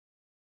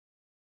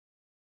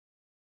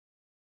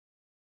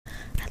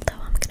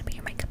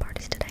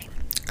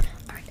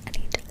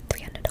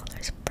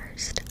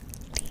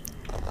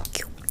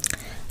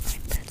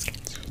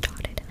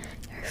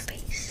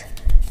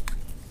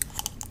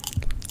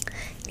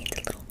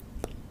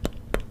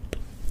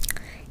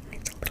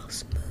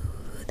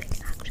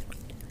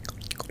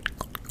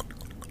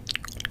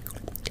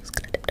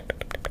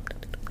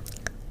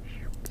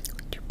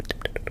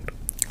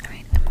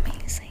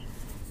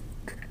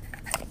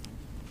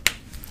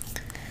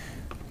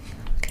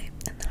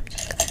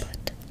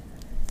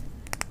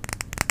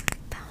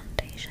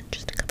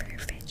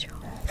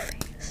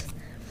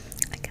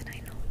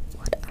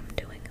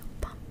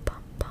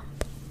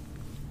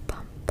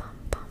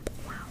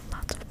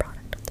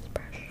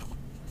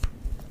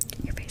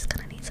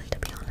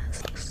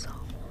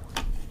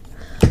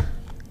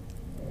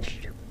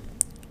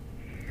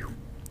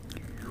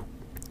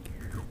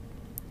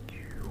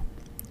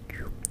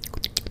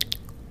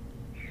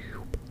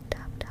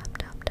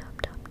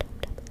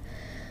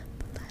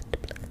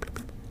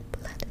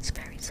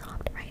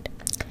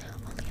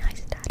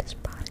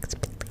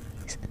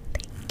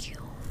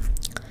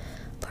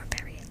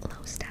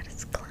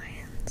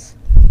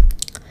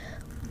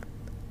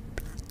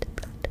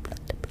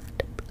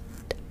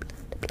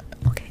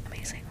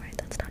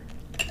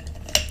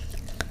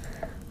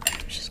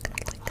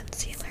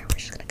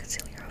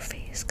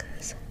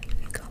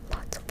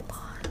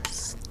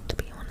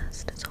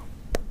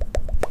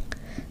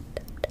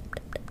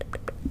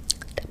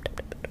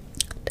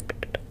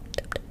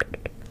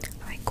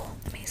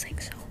amazing,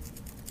 so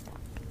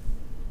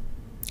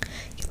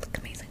you look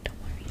amazing, don't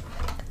worry.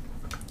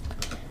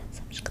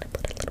 So I'm just gonna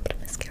put a little bit of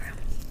mascara.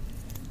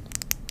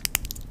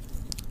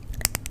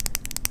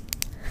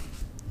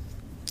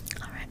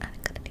 Alright, I'm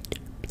gonna need to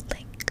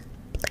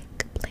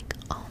blink.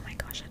 Oh my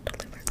gosh, I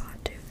totally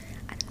forgot to.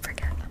 I didn't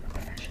forget, I'm a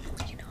professional,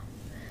 you know.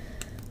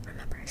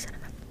 Remember I said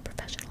I'm a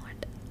professional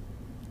and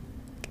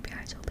keep your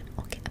eyes open.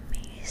 Okay,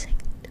 amazing.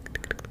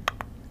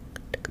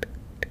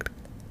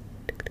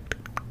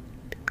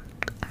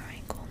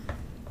 Alright, cool.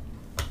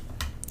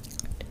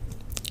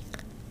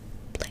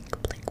 Blink.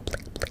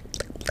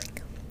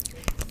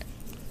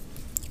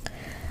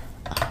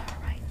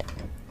 Alright,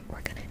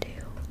 we're gonna do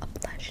a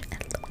blush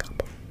and lip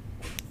combo.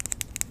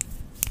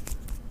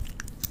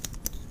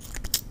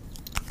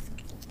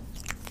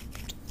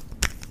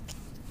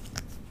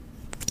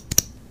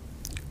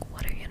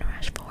 What are you in a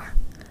rush for?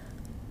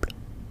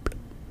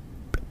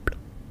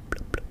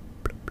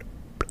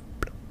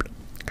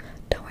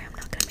 Don't worry, I'm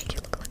not gonna make you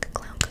look like a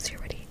clown because you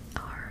already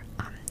are.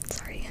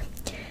 Sorry.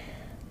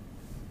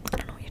 I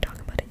don't know what you're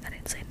talking about. I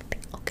didn't say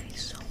anything. Okay,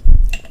 so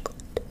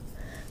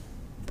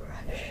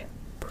brush.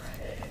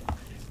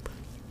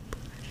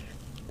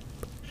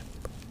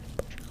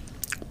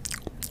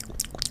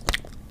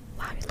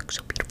 Wow, you look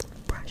so beautiful.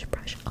 Brush.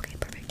 Okay,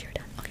 perfect. You're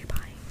done. Okay,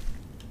 bye.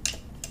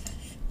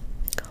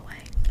 Go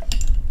away.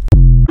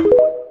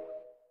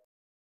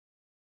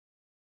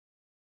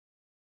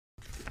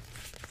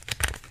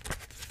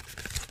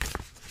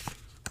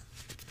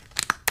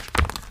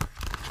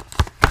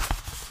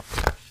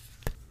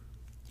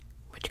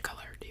 Which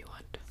color do you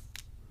want?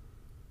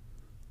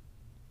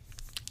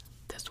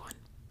 This one?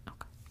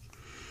 Okay.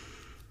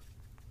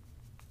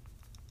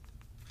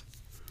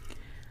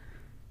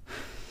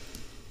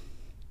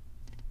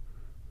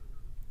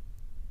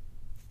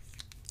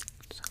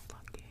 So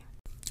lucky.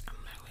 I'm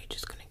literally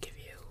just gonna give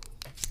you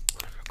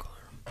whatever color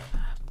I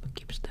have, but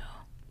keep still.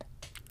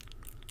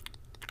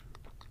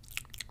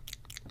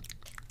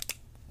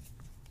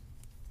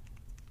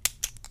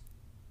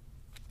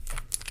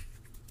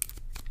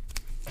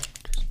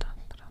 Just dot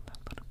that a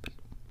little bit.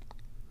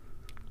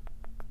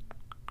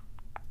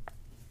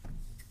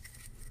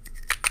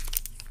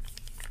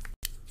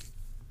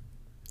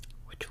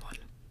 Which one?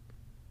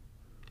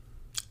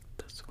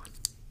 This one.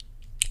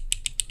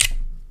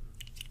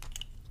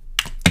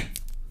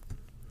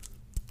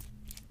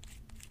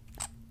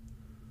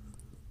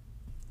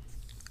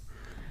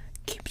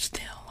 Keep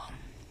still.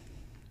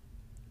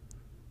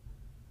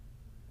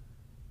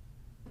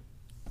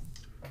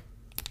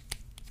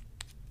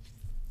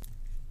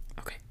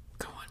 Okay,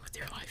 go on with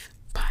your life.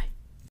 Bye.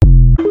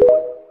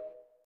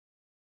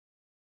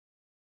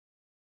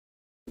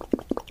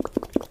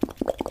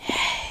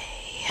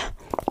 Hey.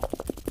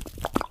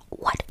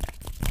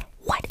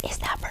 What is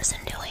that person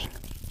doing?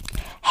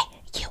 Hey,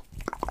 you.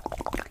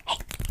 Hey.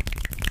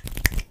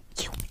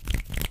 You.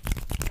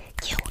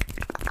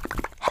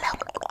 Hello.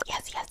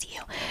 Yes,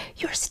 you.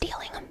 You're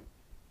stealing.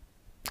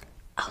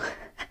 Oh,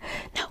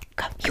 no,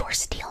 come. You're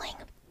stealing.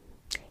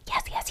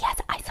 Yes.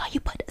 I saw you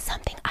put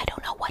something, I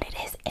don't know what it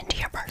is, into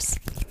your purse.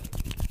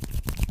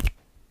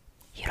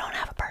 You don't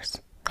have a purse.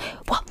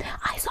 Well,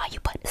 I saw you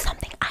put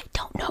something, I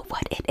don't know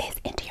what it is,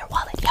 into your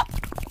wallet. Yep,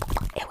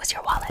 it was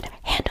your wallet.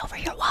 Hand over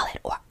your wallet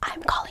or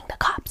I'm calling the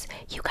cops.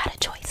 You got a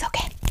choice,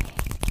 okay?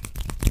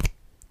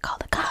 Call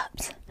the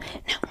cops.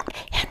 No,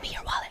 hand me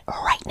your wallet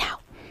right now.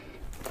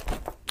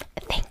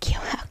 Thank you.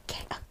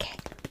 Okay.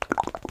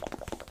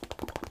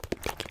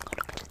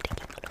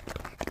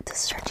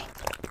 Just searching.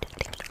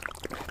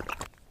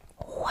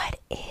 What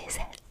is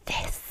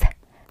this?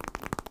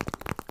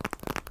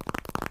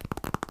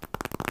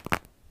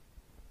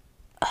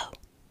 Oh,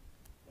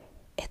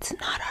 it's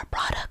not our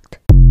product.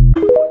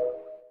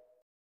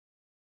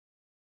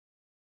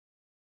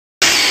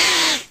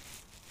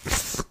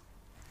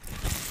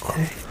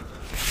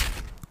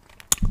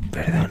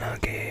 Perdona,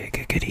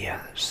 ¿qué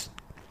querías?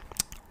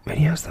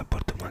 Venías a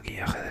por tu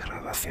maquillaje de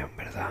graduación,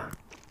 ¿verdad?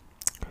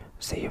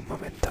 Sí, un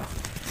momento.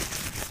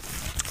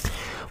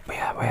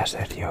 Voy a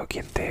ser yo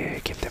quien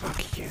te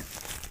maquille.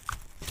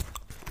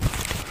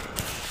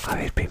 A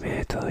ver, primero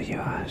de todo,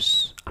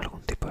 ¿llevas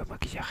algún tipo de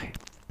maquillaje?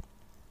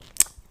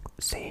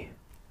 Sí.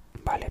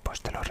 Vale,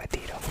 pues te lo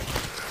retiro.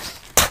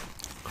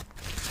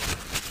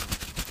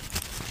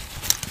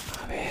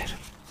 A ver.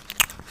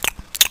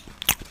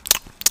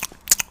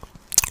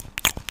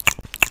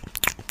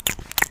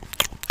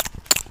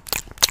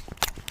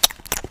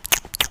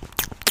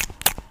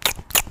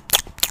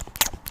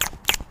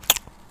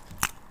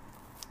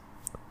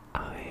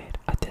 A ver,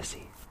 hazte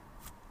así.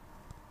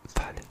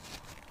 Vale.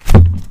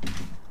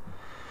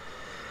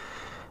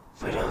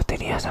 Bueno,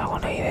 ¿tenías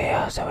alguna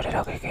idea sobre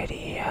lo que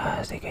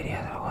querías? Si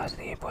querías algo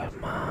así, pues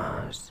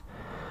más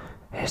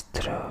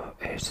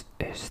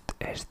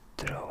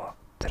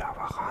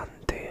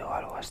extravagante o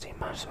algo así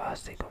más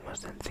básico, más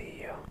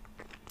sencillo.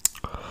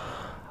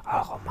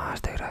 Algo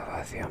más de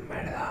graduación,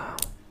 ¿verdad?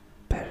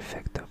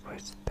 Perfecto,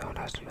 pues tengo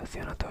la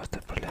solución a todos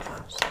estos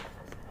problemas.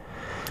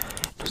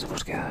 Nos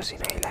hemos quedado sin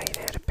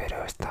eyeliner,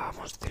 pero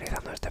estábamos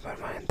utilizando este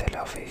permanente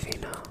Love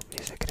oficina,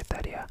 mi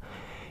secretaria.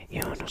 Y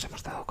nos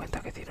hemos dado cuenta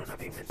que tiene una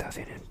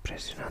pigmentación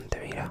impresionante,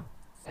 mira.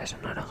 Es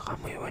un naranja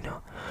muy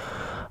bueno.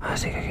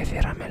 Así que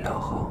ciérrame el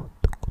ojo.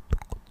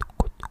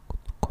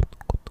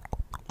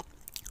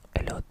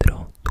 El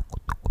otro.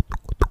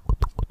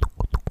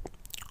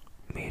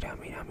 Mira,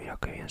 mira, mira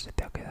qué bien se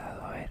te ha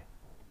quedado. A ver.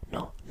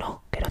 No,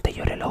 no, que no te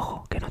llore el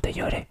ojo, que no te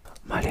llore.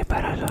 Vale,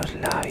 para los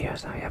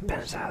labios había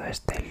pensado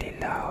este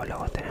lila o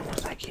luego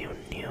tenemos aquí un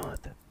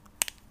nude.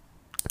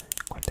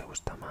 ¿Cuál te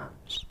gusta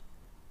más?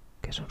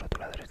 Que son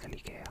rotuladores del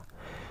Ikea.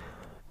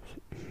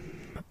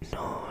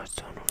 No,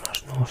 son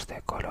unos nudes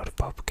de color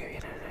pop que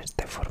vienen en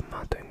este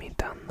formato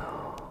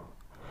imitando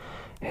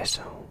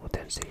eso,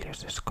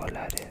 utensilios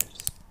escolares.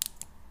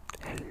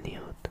 El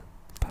nude,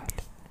 vale.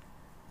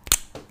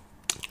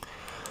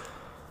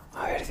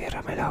 A ver,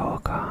 ciérrame la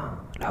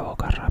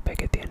boca rape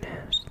que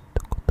tienes.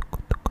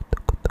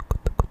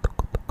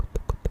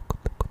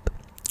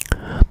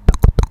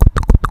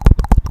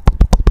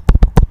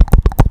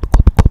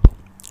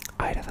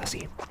 A ver, haz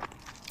así.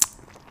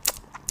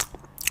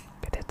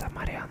 Que te estás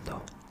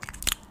mareando.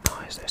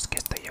 No, es que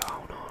esto lleva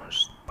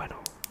unos... Bueno,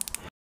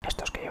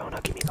 estos que llevan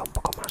una química un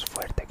poco más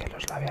fuerte que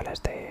los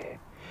labiales de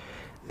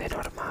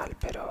normal,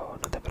 pero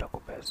no te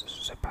preocupes,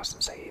 eso se pasa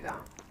enseguida.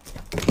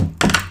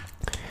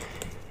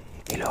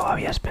 ¿Y luego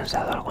habías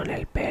pensado algo en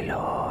el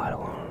pelo?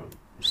 ¿Algo?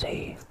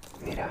 Sí,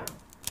 mira,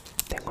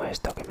 tengo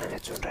esto que me han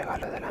hecho un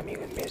regalo del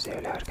amigo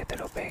invisible, a ver que te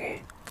lo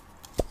pegue.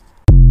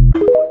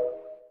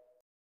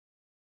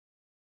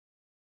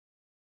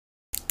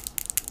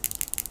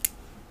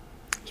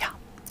 Yeah.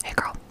 Hey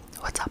girl,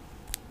 what's up?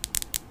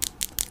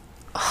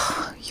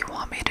 Ugh, you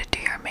want me to do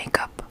your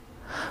makeup?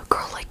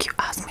 Girl, like you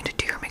ask me to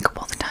do your makeup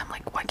all the time.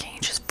 Like, why can't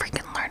you just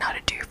freaking learn how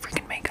to do your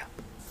freaking makeup?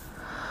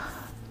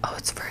 Oh,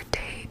 it's for a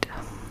date.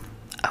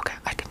 Okay,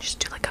 I can just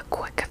do like a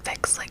quick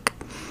fix. Like,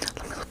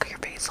 let me look at your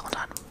face. Hold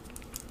on.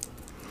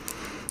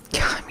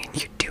 Yeah, I mean,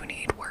 you do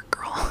need work,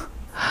 girl.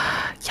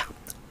 Yeah,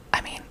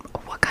 I mean,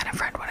 what kind of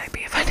friend would I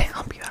be if I didn't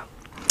help you out?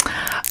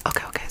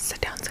 Okay, okay,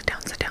 sit down, sit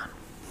down, sit down.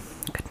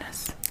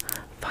 Goodness.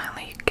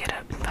 Finally, you get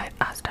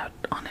asked out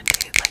on a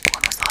date. Like,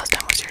 when was the last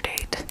time was your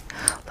date?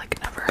 Like,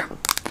 never.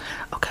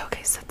 Okay,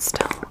 okay, sit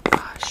still.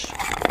 Gosh.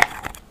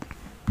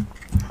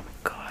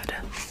 God.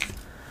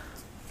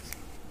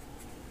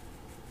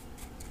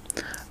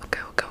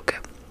 Okay, okay, okay.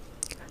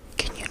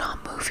 Can you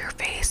not move your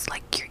face?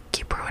 Like, you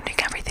keep ruining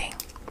everything.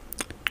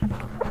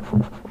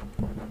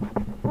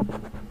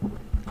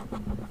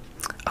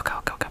 Okay,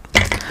 okay, okay.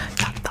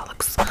 Yeah, that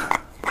looks...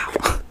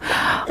 Wow.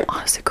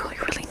 Honestly, girl, you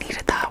really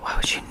needed that. Why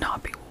would you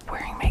not be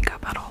wearing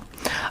makeup at all?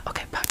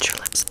 Okay, pout your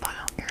lips, pout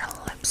your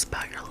lips,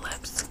 pout your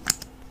lips.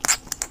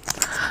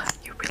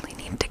 You really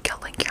need to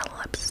get like your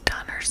lips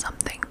done or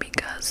something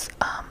because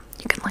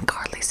you can like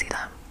hardly see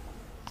them.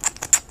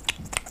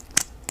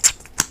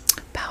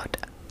 Pout.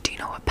 Do you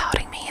know what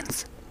pouting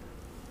means?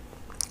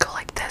 Go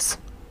like this.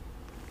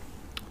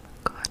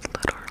 God,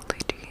 literally,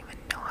 do you even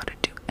know how to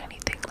do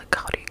anything? Like,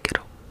 how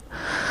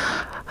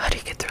do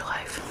you get through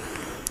life?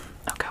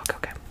 Okay, okay,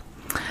 okay.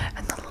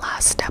 And the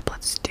last step,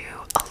 let's do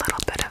a little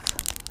bit of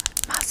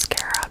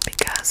mascara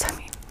because I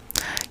mean,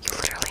 you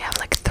literally have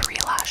like 3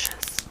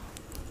 lashes.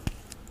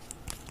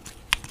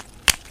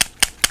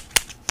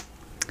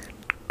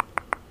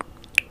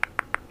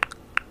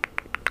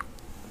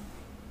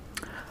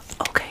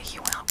 Okay,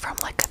 you went from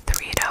like a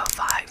 3 to a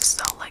 5,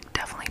 so like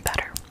definitely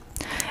better.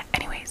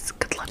 Anyways,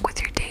 good luck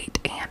with your date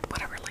and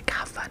whatever, like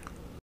have fun.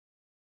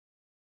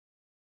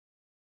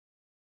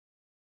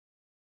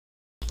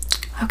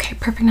 Okay,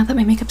 perfect. Now that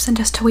my makeup's in,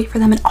 just to wait for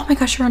them. And oh my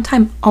gosh, you're on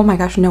time. Oh my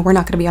gosh, no, we're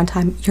not gonna be on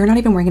time. You're not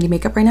even wearing any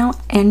makeup right now,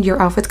 and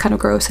your outfit's kind of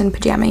gross and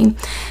pajama-y.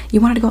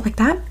 You wanted to go out like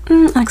that?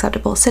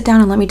 Unacceptable. Sit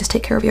down and let me just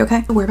take care of you,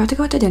 okay? We're about to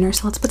go out to dinner,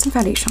 so let's put some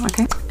foundation on,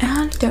 okay?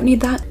 And don't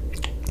need that.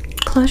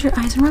 Close your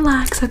eyes and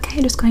relax,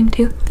 okay? Just going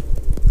to...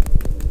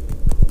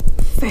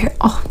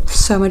 Oh,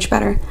 so much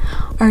better.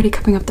 Already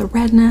covering up the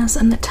redness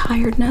and the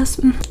tiredness.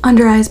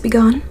 Under eyes be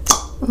gone.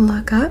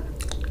 Look up.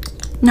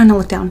 No,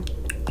 look down.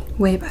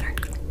 Way better.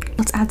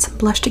 Let's add some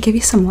blush to give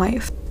you some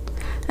life.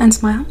 And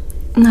smile.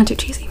 Not too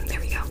cheesy. There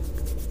we go.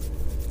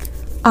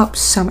 Oh,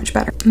 so much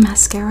better.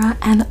 Mascara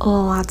and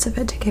lots of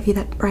it to give you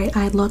that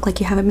bright-eyed look like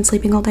you haven't been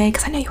sleeping all day,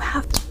 because I know you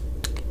have.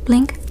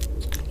 Blink.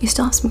 You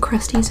still have some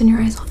crusties in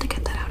your eyes. I'll have to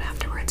get that out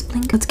afterwards.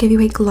 Blink. Let's give you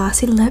a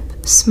glossy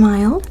lip.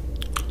 Smile.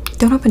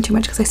 Don't open too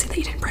much because I see that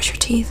you didn't brush your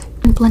teeth.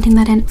 And blending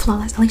that in,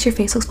 flawless. At least your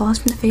face looks flawless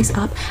from the face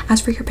up. As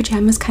for your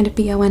pajamas, kind of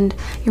BO, and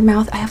your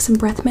mouth, I have some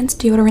breath mints,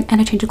 deodorant, and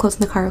a change of clothes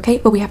in the car, okay?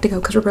 But we have to go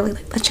because we're really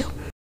late. Let's chill.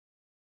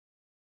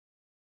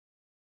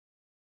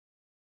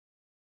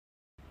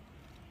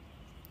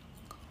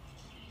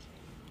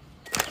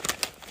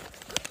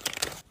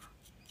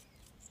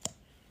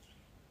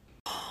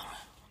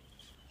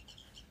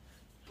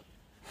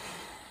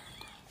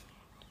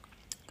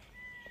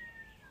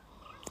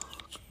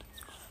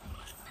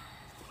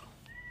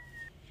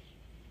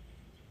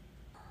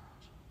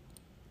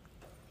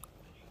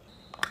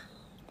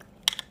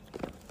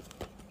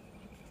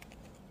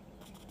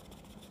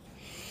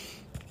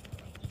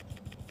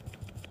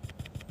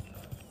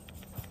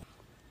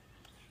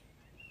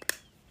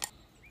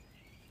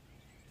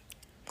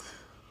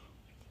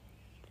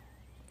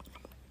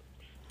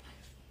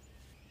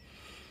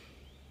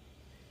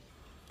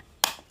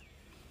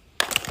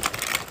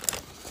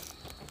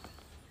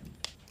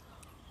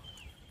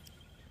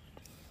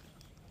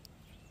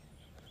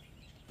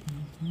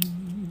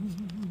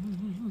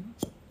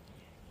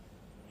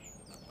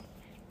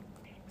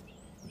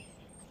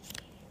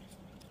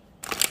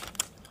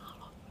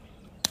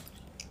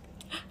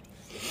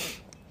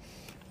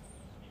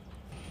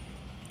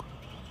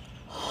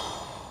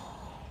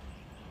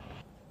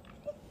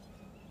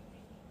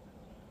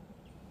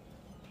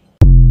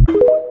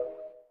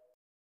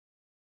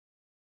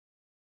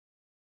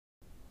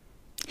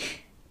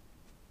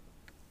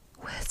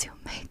 How's your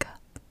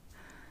makeup?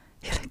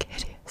 You look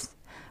hideous.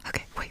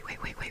 Okay, wait.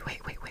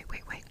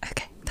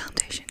 Okay,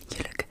 foundation.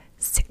 You look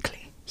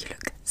sickly.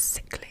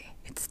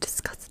 It's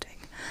disgusting.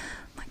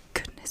 My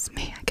goodness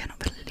me, I cannot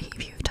believe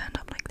you've turned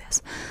up like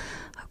this.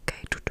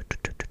 Okay.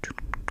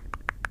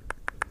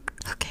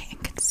 Okay,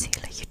 and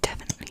concealer. You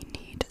definitely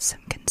need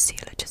some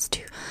concealer just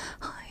to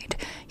hide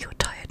your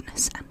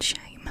tiredness and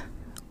shame.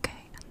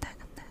 Okay, and then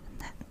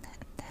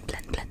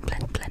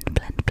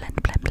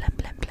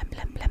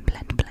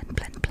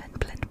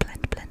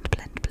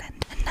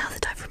blend. And now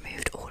that I've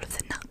removed all of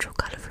the natural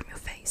colour from your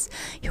face,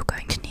 you're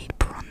going to need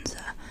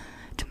bronzer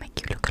to make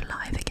you look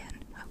alive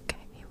again. Okay,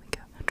 here we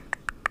go.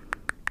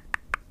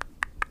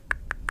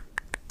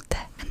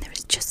 There, and there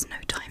is just no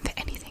time for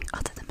anything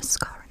other than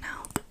mascara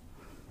now.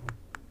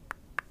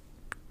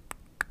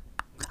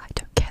 I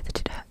don't care that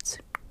it hurts.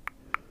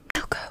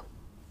 Now go.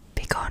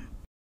 Be gone.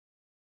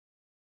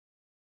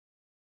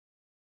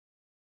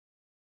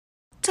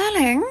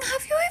 Darling,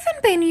 have you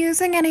even been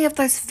using any of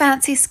those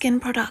fancy skin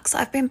products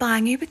I've been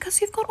buying you?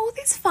 Because you've got all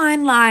these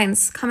fine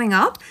lines coming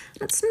up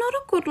and it's not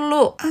a good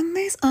look. And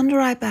these under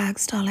eye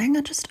bags, darling,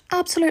 are just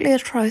absolutely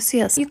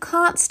atrocious. You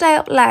can't stay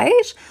up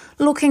late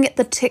looking at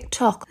the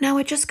TikTok. Now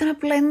we're just going to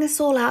blend this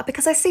all out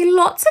because I see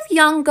lots of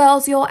young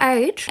girls your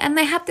age and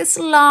they have this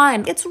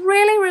line. It's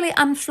really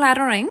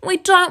unflattering. We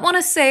don't want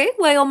to see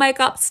where your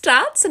makeup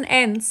starts and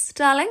ends,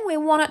 darling. We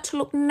want it to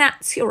look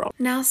natural.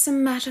 Now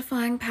some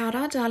mattifying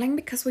powder, darling,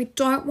 because we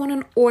don't want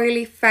an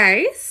oily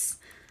face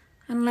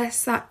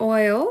unless that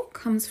oil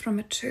comes from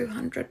a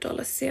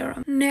 $200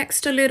 serum.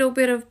 Next, a little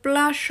bit of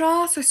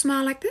blusher, so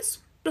smile like this.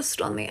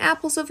 Just on the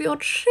apples of your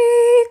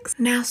cheeks.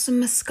 Now some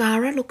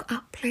mascara. Look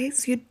up,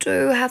 please. You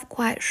do have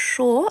quite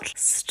short,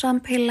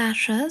 stumpy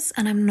lashes,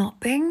 and I'm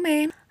not being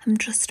mean. I'm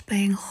just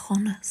being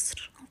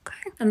honest,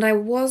 okay? And I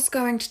was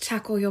going to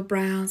tackle your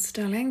brows,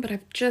 darling, but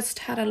I've just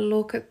had a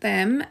look at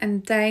them,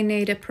 and they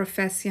need a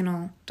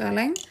professional,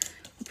 darling.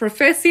 A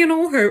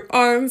professional who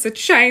owns a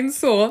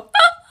chainsaw.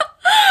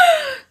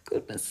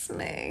 Goodness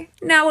me.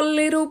 Now a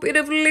little bit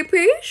of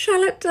lippy,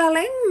 Charlotte,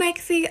 darling.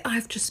 Make the...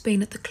 I've just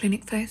been at the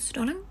clinic face,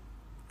 darling.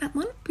 That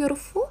one,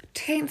 beautiful.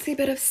 Teensy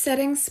bit of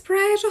setting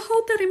spray to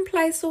hold that in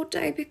place all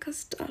day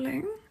because,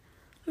 darling,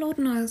 Lord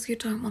knows you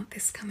don't want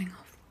this coming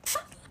off.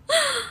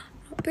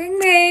 Not being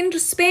mean,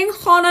 just being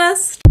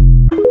honest.